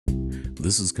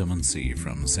This is Come and See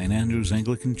from St. Andrew's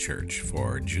Anglican Church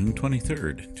for June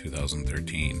 23rd,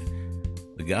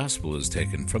 2013. The Gospel is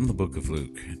taken from the book of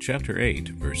Luke, chapter 8,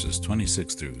 verses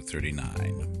 26 through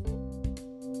 39.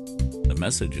 The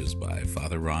message is by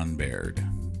Father Ron Baird.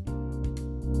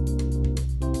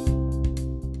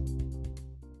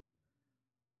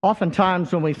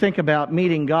 Oftentimes when we think about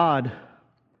meeting God,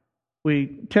 we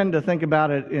tend to think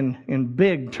about it in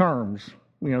big terms,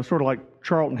 sort of like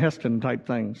Charlton Heston type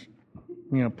things,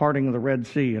 parting of the Red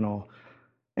Sea and all.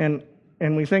 And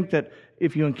we think that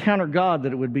if you encounter God,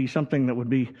 that it would be something that would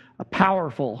be a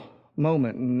powerful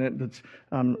moment and that's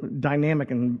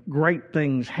dynamic and great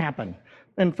things happen.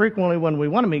 And frequently when we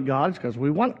want to meet God, it's because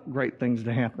we want great things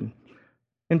to happen.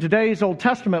 In today's Old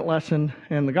Testament lesson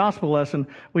and the Gospel lesson,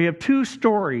 we have two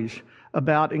stories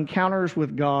about encounters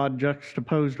with God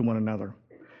juxtaposed to one another.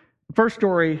 The first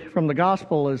story from the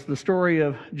Gospel is the story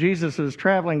of Jesus'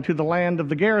 traveling to the land of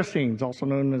the Gerasenes, also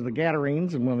known as the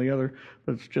Gadarenes, and one of the other,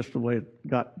 but it's just the way it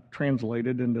got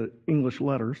translated into English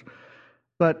letters.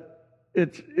 But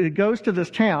it goes to this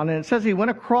town, and it says he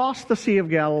went across the Sea of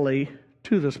Galilee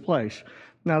to this place.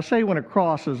 Now, to say he went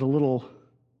across is a little...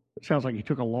 It sounds like he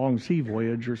took a long sea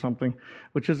voyage or something,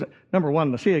 which is, number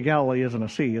one, the Sea of Galilee isn't a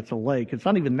sea, it's a lake. It's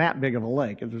not even that big of a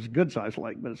lake. It's a good-sized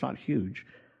lake, but it's not huge.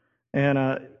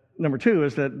 And number two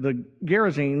is that the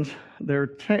Gerasenes, their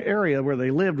area where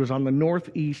they lived was on the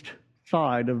northeast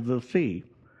side of the sea.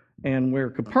 And where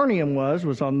Capernaum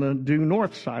was on the due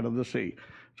north side of the sea.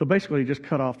 So basically he just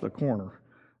cut off the corner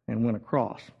and went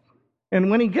across. And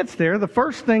when he gets there, the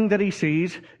first thing that he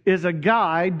sees is a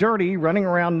guy, dirty, running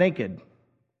around naked.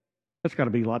 That's got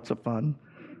to be lots of fun.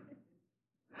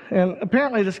 And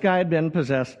apparently this guy had been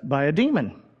possessed by a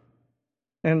demon.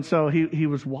 And so he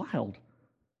was wild.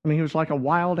 I mean, he was like a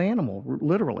wild animal,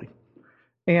 literally.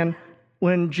 And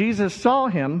when Jesus saw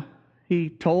him, he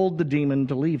told the demon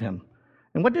to leave him.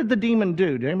 And what did the demon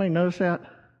do? Did anybody notice that?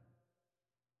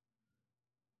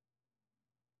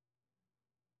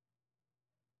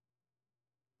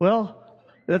 Well,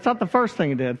 that's not the first thing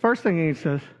he did. First thing he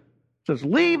says,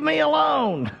 "Leave me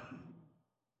alone."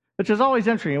 Which is always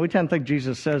interesting. We tend to think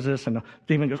Jesus says this, and the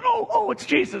demon goes, oh, it's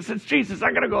Jesus,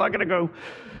 I gotta go.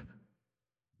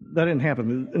 That didn't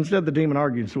happen. Instead, the demon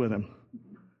argues with him.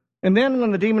 And then when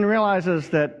the demon realizes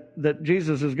that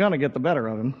Jesus is going to get the better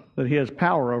of him, that he has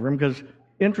power over him, because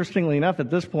interestingly enough, at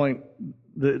this point,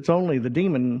 it's only the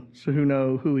demons who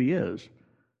know who he is.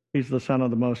 He's the Son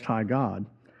of the Most High God.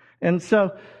 And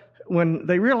so when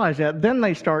they realize that, then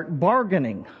they start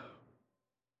bargaining.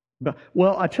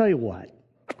 Well, I tell you what.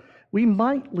 We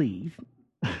might leave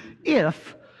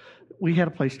if we had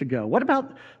a place to go. What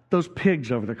about those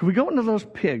pigs over there? Could we go into those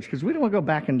pigs? Because we don't want to go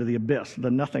back into the abyss,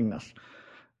 the nothingness.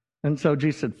 And so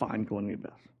Jesus said, fine, go in the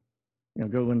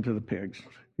abyss. Go into the pigs.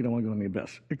 You don't want to go in the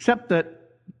abyss. Except that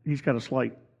he's got a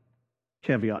slight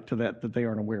caveat to that they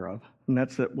aren't aware of. And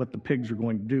that's what the pigs are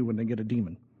going to do when they get a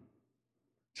demon.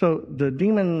 So the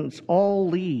demons all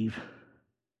leave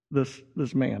this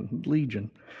man, Legion,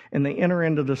 and they enter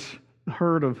into this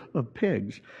herd of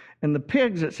pigs. And the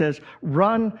pigs, it says,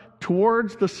 run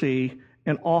towards the sea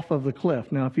and off of the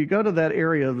cliff. Now, if you go to that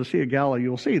area of the Sea of Galilee,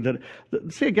 you'll see that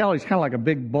the Sea of Galilee is kind of like a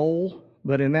big bowl,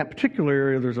 but in that particular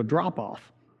area, there's a drop-off.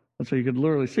 And so you could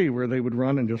literally see where they would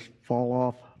run and just fall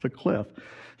off the cliff.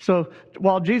 So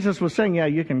while Jesus was saying, yeah,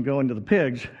 you can go into the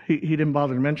pigs, he didn't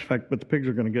bother to mention the fact, but the pigs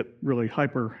are going to get really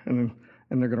hyper and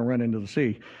they're going to run into the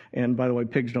sea. And by the way,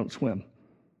 pigs don't swim.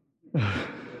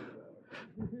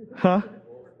 Huh?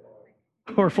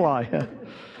 Or fly. Yeah.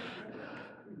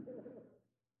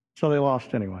 So they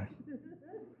lost anyway.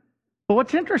 But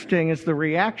what's interesting is the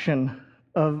reaction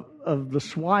of the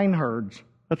swineherds.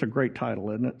 That's a great title,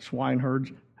 isn't it?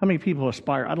 Swineherds. How many people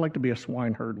aspire? I'd like to be a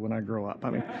swineherd when I grow up. I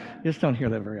mean, you just don't hear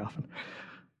that very often.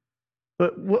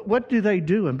 But what do they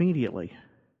do immediately?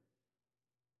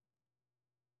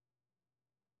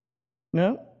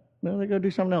 No, they go do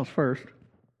something else first.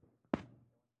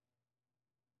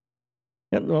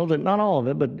 Well, not all of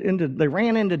it, but they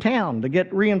ran into town to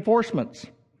get reinforcements.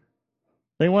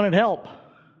 They wanted help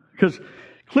because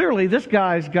clearly this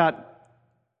guy's got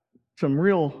some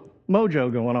real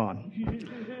mojo going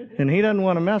on, and he doesn't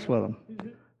want to mess with them.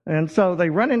 And so they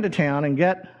run into town and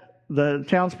get the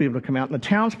townspeople to come out, and the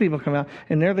townspeople come out,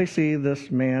 and there they see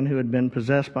this man who had been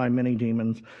possessed by many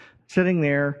demons sitting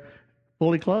there,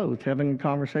 fully clothed, having a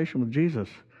conversation with Jesus.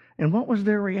 And what was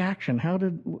their reaction? How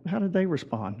did they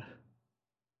respond?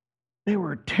 They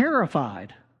were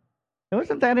terrified.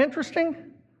 Wasn't that interesting?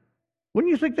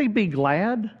 Wouldn't you think they'd be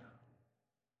glad?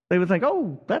 They would think,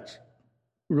 oh, that's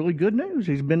really good news.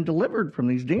 He's been delivered from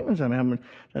these demons. I mean,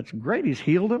 that's great. He's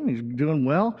healed them. He's doing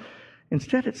well.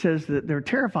 Instead, it says that they're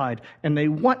terrified and they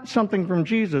want something from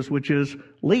Jesus, which is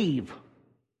leave,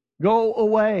 go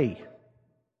away.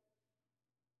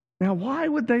 Now, why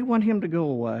would they want him to go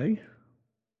away?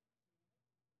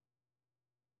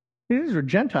 These are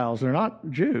Gentiles, they're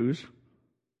not Jews.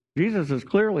 Jesus is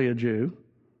clearly a Jew.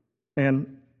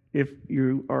 And if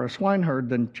you are a swineherd,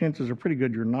 then chances are pretty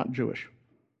good you're not Jewish.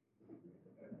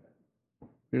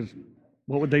 Because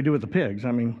what would they do with the pigs?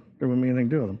 I mean, there wouldn't be anything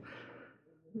to do with them.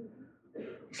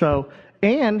 So,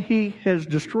 and he has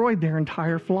destroyed their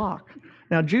entire flock.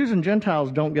 Now, Jews and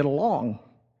Gentiles don't get along.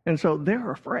 And so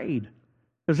they're afraid.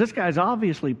 Because this guy's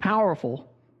obviously powerful.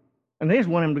 And they just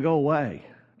want him to go away.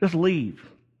 Just leave.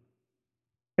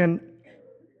 And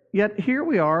yet here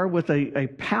we are with a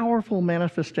powerful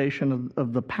manifestation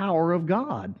of the power of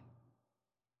God.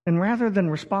 And rather than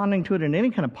responding to it in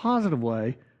any kind of positive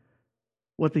way,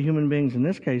 what the human beings in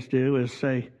this case do is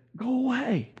say, go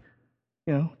away.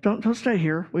 Don't stay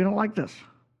here. We don't like this.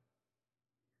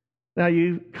 Now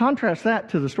you contrast that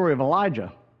to the story of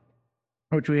Elijah,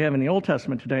 which we have in the Old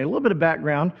Testament today. A little bit of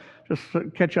background, just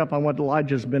to catch up on what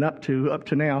Elijah's been up to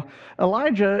now.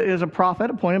 Elijah is a prophet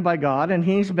appointed by God, and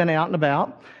he's been out and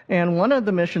about. And one of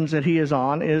the missions that he is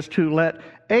on is to let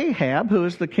Ahab, who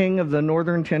is the king of the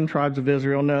northern 10 tribes of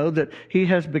Israel, know that he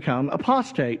has become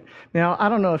apostate. Now, I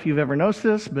don't know if you've ever noticed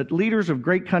this, but leaders of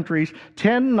great countries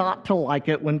tend not to like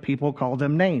it when people call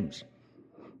them names.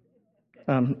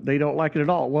 They don't like it at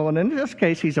all. Well, and in this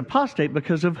case, he's apostate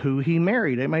because of who he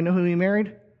married. Anybody know who he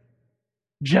married?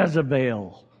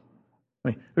 Jezebel. I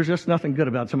mean, there's just nothing good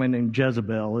about somebody named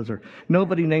Jezebel, is there?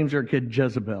 Nobody names their kid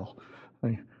Jezebel. I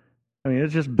mean,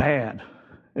 it's just bad.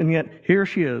 And yet, here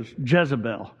she is,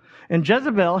 Jezebel. And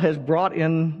Jezebel has brought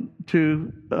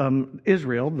into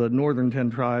Israel, the northern 10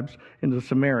 tribes, into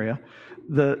Samaria,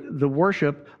 the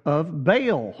worship of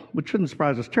Baal, which shouldn't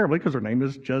surprise us terribly because her name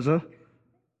is Jezebel.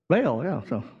 Yeah,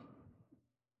 so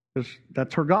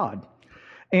that's her god.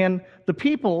 And the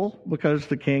people, because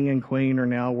the king and queen are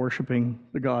now worshiping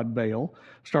the god Baal,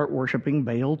 start worshiping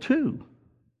Baal too.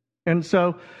 And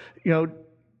so,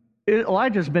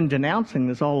 Elijah's been denouncing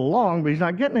this all along, but he's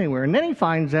not getting anywhere. And then he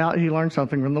finds out, he learned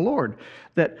something from the Lord,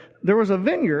 that there was a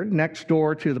vineyard next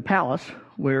door to the palace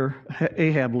where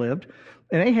Ahab lived,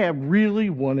 and Ahab really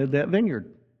wanted that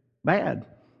vineyard bad.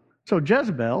 So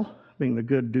Jezebel, being the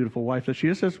good, dutiful wife that she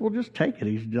is, says, well, just take it.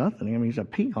 He's nothing. I mean, he's a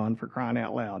peon, for crying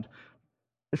out loud.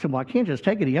 They said, well, I can't just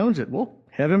take it. He owns it. Well,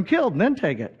 have him killed and then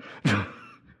take it.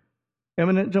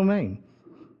 Eminent domain.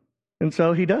 And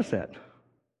so he does that.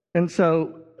 And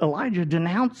so Elijah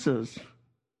denounces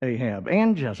Ahab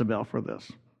and Jezebel for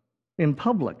this in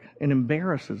public and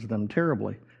embarrasses them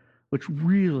terribly, which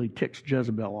really ticks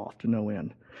Jezebel off to no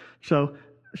end. So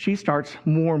she starts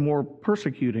more and more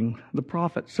persecuting the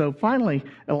prophets. So finally,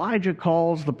 Elijah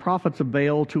calls the prophets of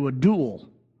Baal to a duel.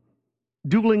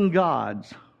 Dueling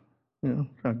gods.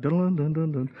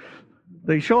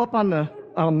 They show up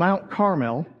on Mount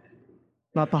Carmel,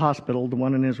 not the hospital, the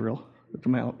one in Israel, at the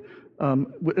Mount.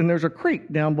 And there's a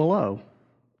creek down below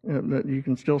that you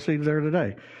can still see there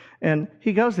today. And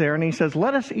he goes there and he says,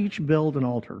 let us each build an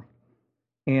altar.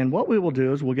 And what we will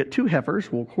do is we'll get 2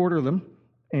 heifers, we'll quarter them,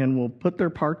 and we'll put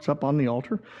their parts up on the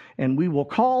altar, and we will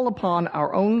call upon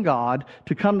our own God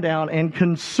to come down and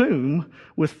consume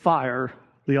with fire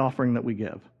the offering that we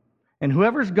give. And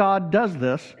whoever's God does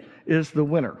this is the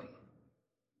winner.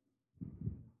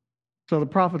 So the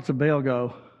prophets of Baal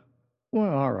go, well,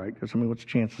 all right, because what's the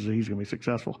chances that he's going to be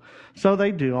successful? So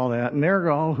they do all that, and they're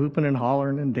all hooping and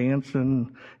hollering and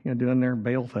dancing, doing their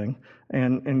Baal thing,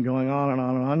 and going on and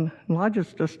on and on. And I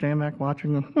just stand back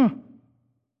watching them.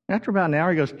 After about an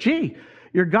hour, he goes, gee,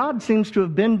 your God seems to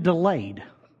have been delayed.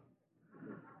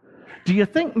 Do you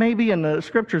think maybe in the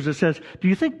scriptures it says, do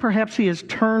you think perhaps he has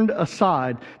turned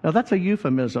aside? Now that's a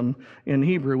euphemism in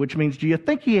Hebrew, which means, do you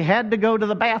think he had to go to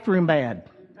the bathroom bad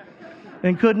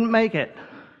and couldn't make it?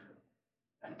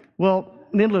 Well,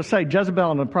 needless to say,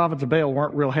 Jezebel and the prophets of Baal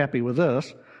weren't real happy with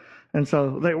this. And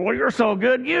so well, you're so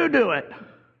good, you do it.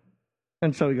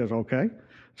 And so he goes, okay.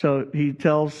 So he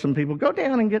tells some people, go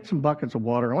down and get some buckets of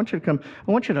water. I want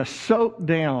you to soak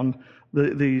down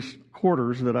these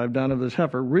quarters that I've done of this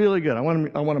heifer really good. I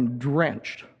want them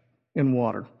drenched in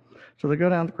water. So they go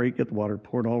down the creek, get the water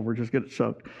poured over, just get it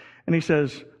soaked. And he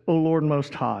says, O Lord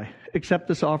Most High, accept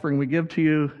this offering we give to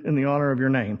you in the honor of your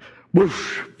name.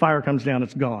 Whoosh, fire comes down,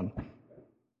 it's gone.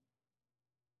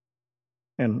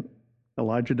 And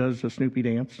Elijah does the Snoopy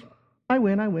dance. I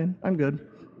win, I'm good.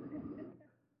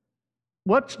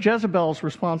 What's Jezebel's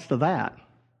response to that?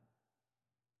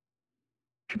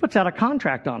 She puts out a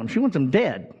contract on him. She wants him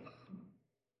dead.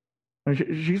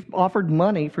 She's offered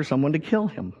money for someone to kill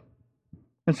him.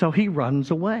 And so he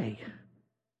runs away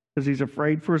because he's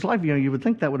afraid for his life. You would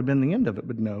think that would have been the end of it,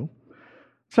 but no.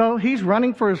 So he's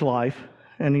running for his life,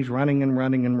 and he's running and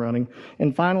running and running.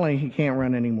 And finally, he can't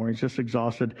run anymore. He's just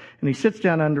exhausted. And he sits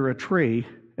down under a tree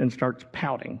and starts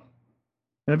pouting.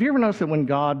 And have you ever noticed that when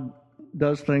God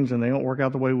does things and they don't work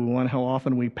out the way we want, how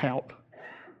often we pout?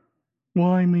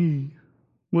 Why me?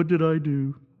 What did I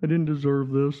do? I didn't deserve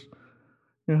this.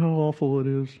 And how awful it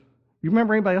is. You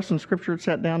remember anybody else in Scripture that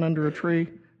sat down under a tree?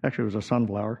 Actually, it was a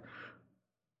sunflower.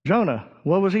 Jonah,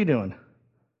 what was he doing?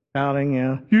 Pouting,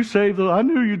 yeah. You saved those. I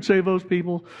knew you'd save those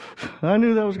people. I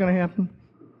knew that was going to happen.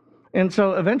 And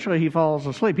so eventually he falls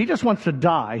asleep. He just wants to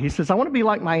die. He says, I want to be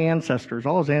like my ancestors.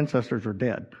 All his ancestors are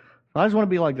dead. I just want to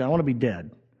be like that. I want to be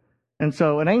dead. And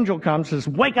so an angel comes and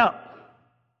says, wake up,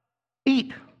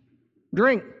 eat,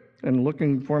 drink. And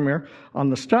looking for him here,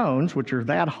 on the stones, which are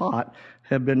that hot,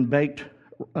 have been baked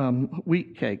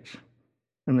wheat cakes.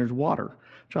 And there's water.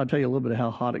 So I'll tell you a little bit of how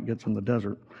hot it gets in the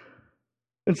desert.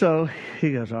 And so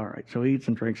he goes, all right. So he eats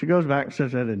and drinks. He goes back and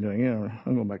says, I didn't do it.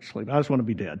 I'm going back to sleep. I just want to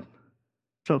be dead.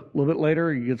 So a little bit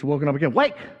later, he gets woken up again.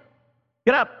 Wake!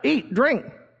 Get up! Eat! Drink!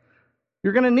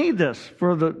 You're going to need this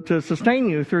to sustain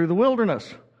you through the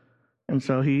wilderness. And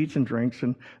so he eats and drinks,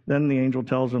 and then the angel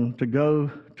tells him to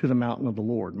go to the mountain of the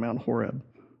Lord, Mount Horeb.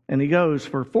 And he goes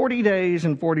for 40 days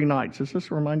and 40 nights. Does this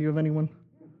remind you of anyone?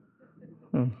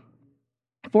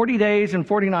 40 days and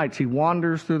 40 nights he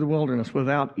wanders through the wilderness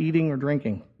without eating or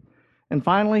drinking. And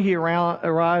finally he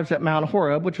arrives at Mount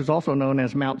Horeb, which is also known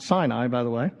as Mount Sinai, by the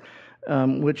way,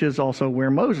 which is also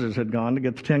where Moses had gone to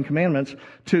get the Ten Commandments,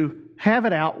 to have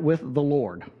it out with the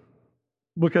Lord.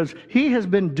 Because he has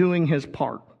been doing his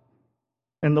part.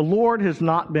 And the Lord has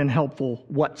not been helpful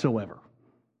whatsoever.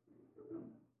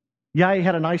 Yeah, he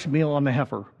had a nice meal on the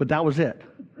heifer, but that was it.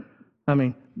 I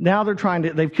mean, now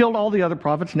they've killed all the other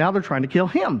prophets, now they're trying to kill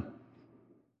him.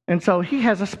 And so he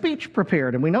has a speech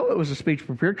prepared, and we know it was a speech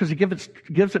prepared because he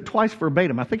gives it twice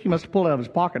verbatim. I think he must have pulled it out of his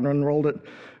pocket and unrolled it.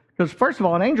 Because first of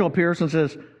all, an angel appears and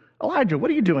says, Elijah,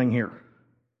 what are you doing here?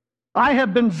 I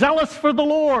have been zealous for the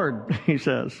Lord, he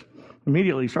says.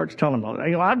 Immediately he starts telling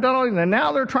them, I've done all this, and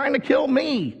now they're trying to kill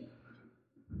me.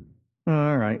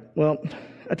 All right, well,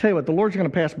 I tell you what, the Lord's going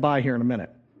to pass by here in a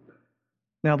minute.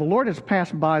 Now, the Lord has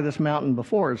passed by this mountain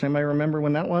before. Does anybody remember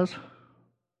when that was?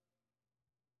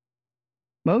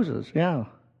 Moses, yeah.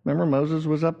 Remember Moses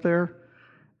was up there?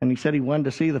 And he said he wanted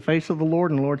to see the face of the Lord.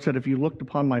 And the Lord said, if you looked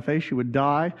upon my face, you would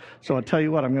die. So I'll tell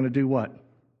you what, I'm going to do what?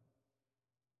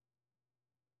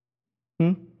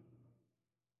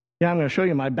 Yeah, I'm going to show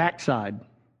you my backside.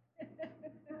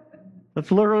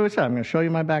 That's literally what it said. I'm going to show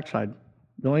you my backside.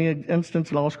 The only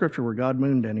instance in all Scripture where God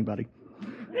mooned anybody.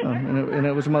 And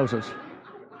it was Moses.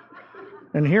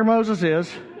 And here Moses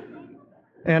is.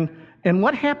 And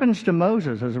what happens to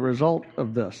Moses as a result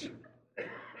of this?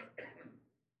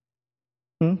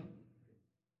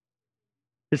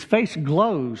 His face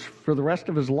glows for the rest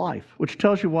of his life, which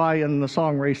tells you why in the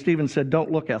song Ray Stevens said,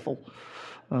 don't look, Ethel.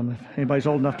 If anybody's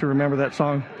old enough to remember that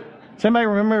song. Does anybody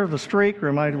remember The Streak, or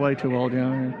am I way too old?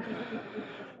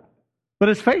 But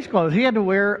his face glowed. He had to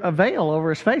wear a veil over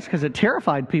his face because it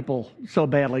terrified people so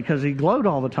badly because he glowed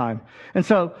all the time. And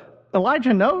so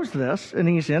Elijah knows this, and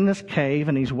he's in this cave,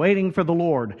 and he's waiting for the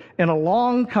Lord. And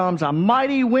along comes a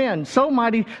mighty wind, so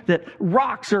mighty that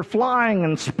rocks are flying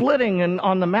and splitting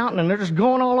on the mountain, and they're just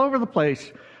going all over the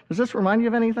place. Does this remind you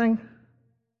of anything?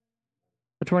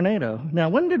 A tornado. Now,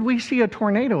 when did we see a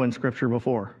tornado in Scripture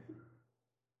before?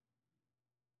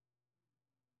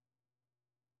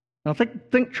 Now,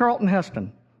 think Charlton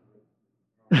Heston.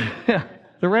 The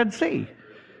Red Sea.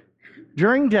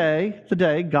 During the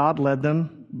day, God led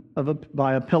them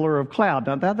by a pillar of cloud.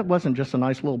 Now, that wasn't just a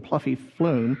nice little fluffy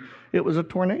flume. It was a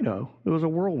tornado. It was a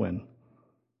whirlwind.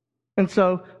 And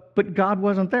so, but God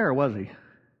wasn't there, was he,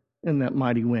 in that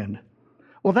mighty wind?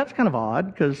 Well, that's kind of odd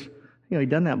because, he'd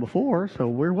done that before, so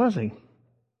where was he?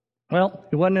 Well,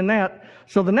 he wasn't in that.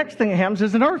 So the next thing that happens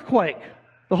is an earthquake.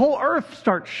 The whole earth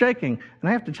starts shaking. And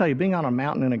I have to tell you, being on a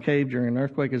mountain in a cave during an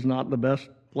earthquake is not the best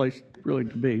place really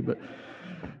to be, but...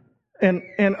 And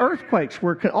earthquakes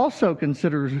were also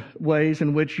considered ways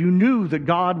in which you knew that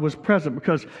God was present,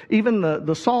 because even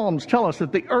the Psalms tell us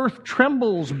that the earth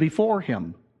trembles before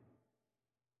him.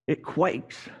 It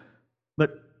quakes.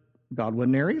 But God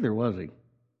wasn't there either, was he?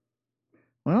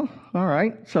 Well, all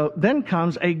right. So then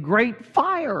comes a great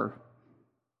fire.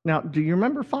 Now, do you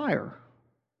remember fire?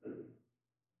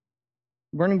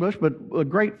 Burning bush, but a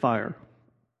great fire.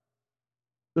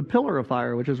 The pillar of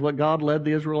fire, which is what God led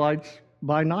the Israelites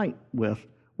by night with,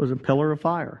 was a pillar of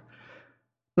fire.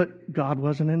 But God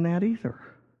wasn't in that either.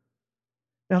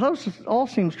 Now, those all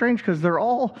seem strange because they're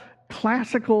all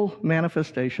classical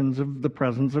manifestations of the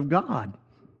presence of God.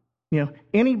 You know,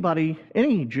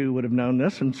 any Jew would have known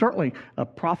this, and certainly a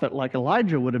prophet like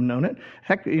Elijah would have known it.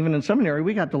 Heck, even in seminary,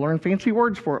 we got to learn fancy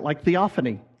words for it, like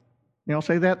theophany. You know,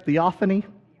 say that, theophany?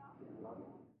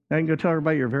 Now you can go tell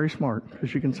everybody you're very smart,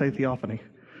 because you can say theophany.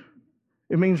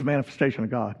 It means manifestation of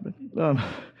God.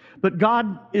 But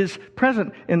God is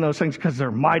present in those things because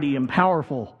they're mighty and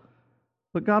powerful.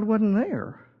 But God wasn't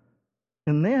there.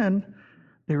 And then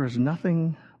there is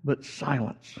nothing but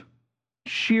silence.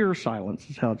 Sheer silence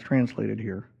is how it's translated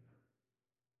here.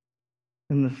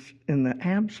 In the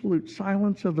absolute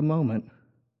silence of the moment,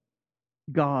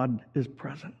 God is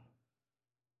present.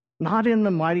 Not in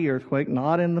the mighty earthquake,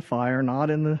 not in the fire, not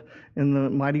in the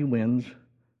mighty winds,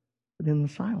 but in the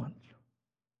silence.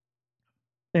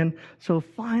 And so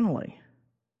finally,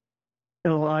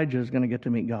 Elijah is going to get to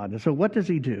meet God. And so what does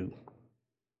he do?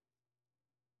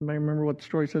 Anybody remember what the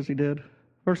story says he did?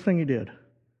 First thing he did.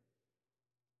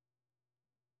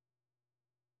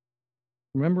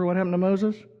 Remember what happened to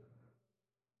Moses?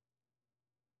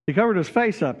 He covered his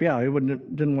face up. Yeah, he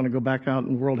didn't want to go back out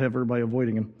in the world, have everybody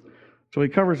avoiding him. So he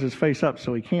covers his face up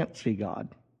so he can't see God.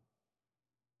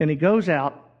 And he goes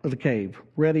out of the cave,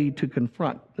 ready to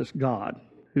confront this God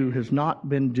who has not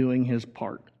been doing his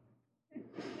part.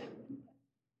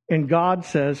 And God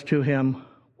says to him,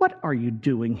 "What are you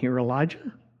doing here,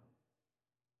 Elijah?"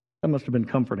 That must have been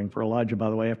comforting for Elijah, by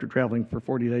the way, after traveling for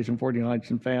 40 days and 40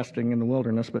 nights and fasting in the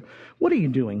wilderness. But what are you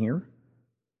doing here?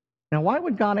 Now, why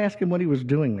would God ask him what he was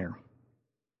doing there?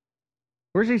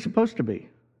 Where's he supposed to be?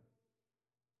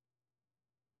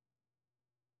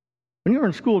 When you were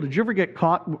in school, did you ever get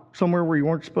caught somewhere where you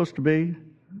weren't supposed to be?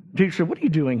 The teacher said, "What are you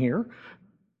doing here?"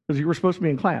 Because you were supposed to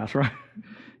be in class, right?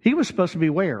 He was supposed to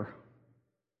be where?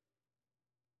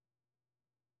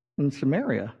 In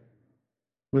Samaria,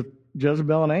 with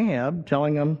Jezebel and Ahab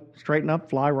telling him, straighten up,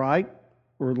 fly right,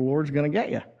 or the Lord's going to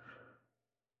get you.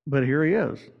 But here he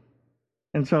is.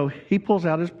 And so he pulls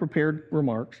out his prepared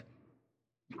remarks.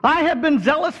 "I have been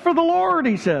zealous for the Lord,"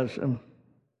 he says.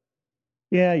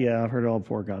 Yeah, I've heard it all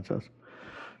before, God says.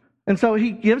 And so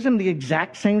he gives him the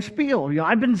exact same spiel. You know,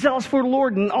 "I've been zealous for the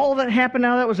Lord, and all that happened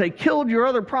now that was they killed your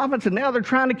other prophets, and now they're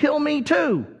trying to kill me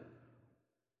too."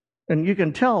 And you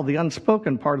can tell the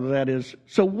unspoken part of that is,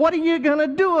 so what are you going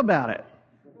to do about it?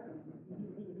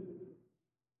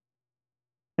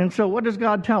 And so what does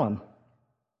God tell him?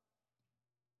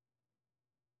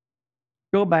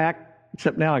 Go back,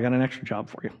 except now I got an extra job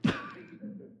for you.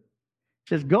 He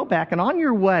says, go back, and on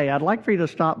your way, I'd like for you to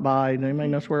stop by, anybody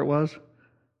knows where it was?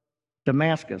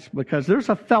 Damascus, because there's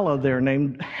a fellow there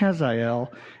named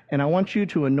Hazael, and I want you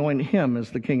to anoint him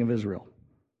as the king of Israel.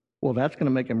 Well, that's going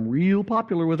to make him real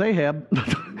popular with Ahab.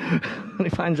 And he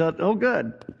finds out, oh,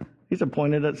 good, he's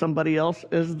appointed at somebody else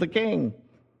as the king.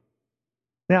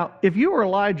 Now, if you were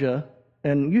Elijah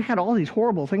and you had all these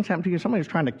horrible things happen to you, somebody was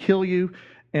trying to kill you,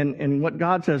 and what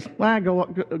God says, well,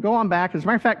 go on back. As a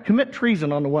matter of fact, commit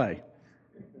treason on the way.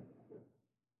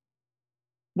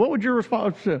 What would your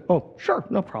response be? Oh, sure,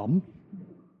 no problem.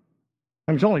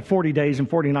 I mean, it's only 40 days and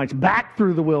 40 nights back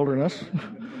through the wilderness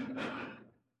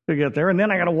to get there, and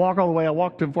then I got to walk all the way I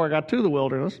walked before I got to the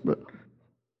wilderness. But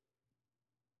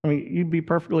I mean, you'd be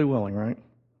perfectly willing, right?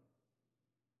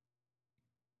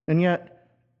 And yet,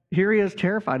 here he is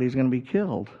terrified he's going to be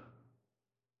killed.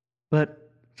 But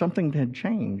something had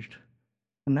changed,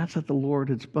 and that's that the Lord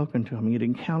had spoken to him. He had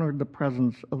encountered the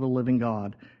presence of the living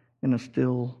God in a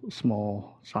still,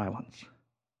 small silence.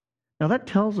 Now, that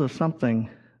tells us something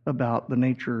about the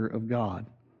nature of God.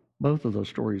 Both of those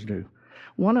stories do.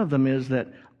 One of them is that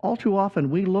all too often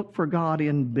we look for God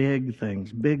in big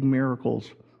things, big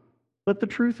miracles. But the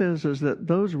truth is that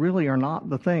those really are not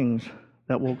the things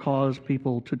that will cause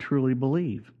people to truly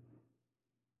believe.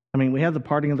 I mean, we have the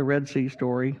parting of the Red Sea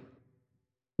story.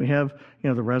 We have,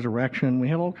 the resurrection. We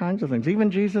have all kinds of things.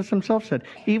 Even Jesus himself said,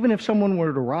 even if someone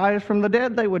were to rise from the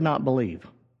dead, they would not believe.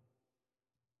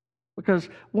 Because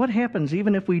what happens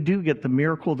even if we do get the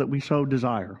miracle that we so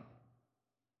desire?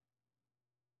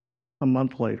 A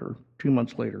month later, 2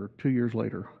 months later, 2 years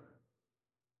later.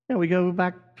 We go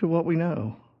back to what we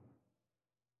know.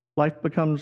 Life becomes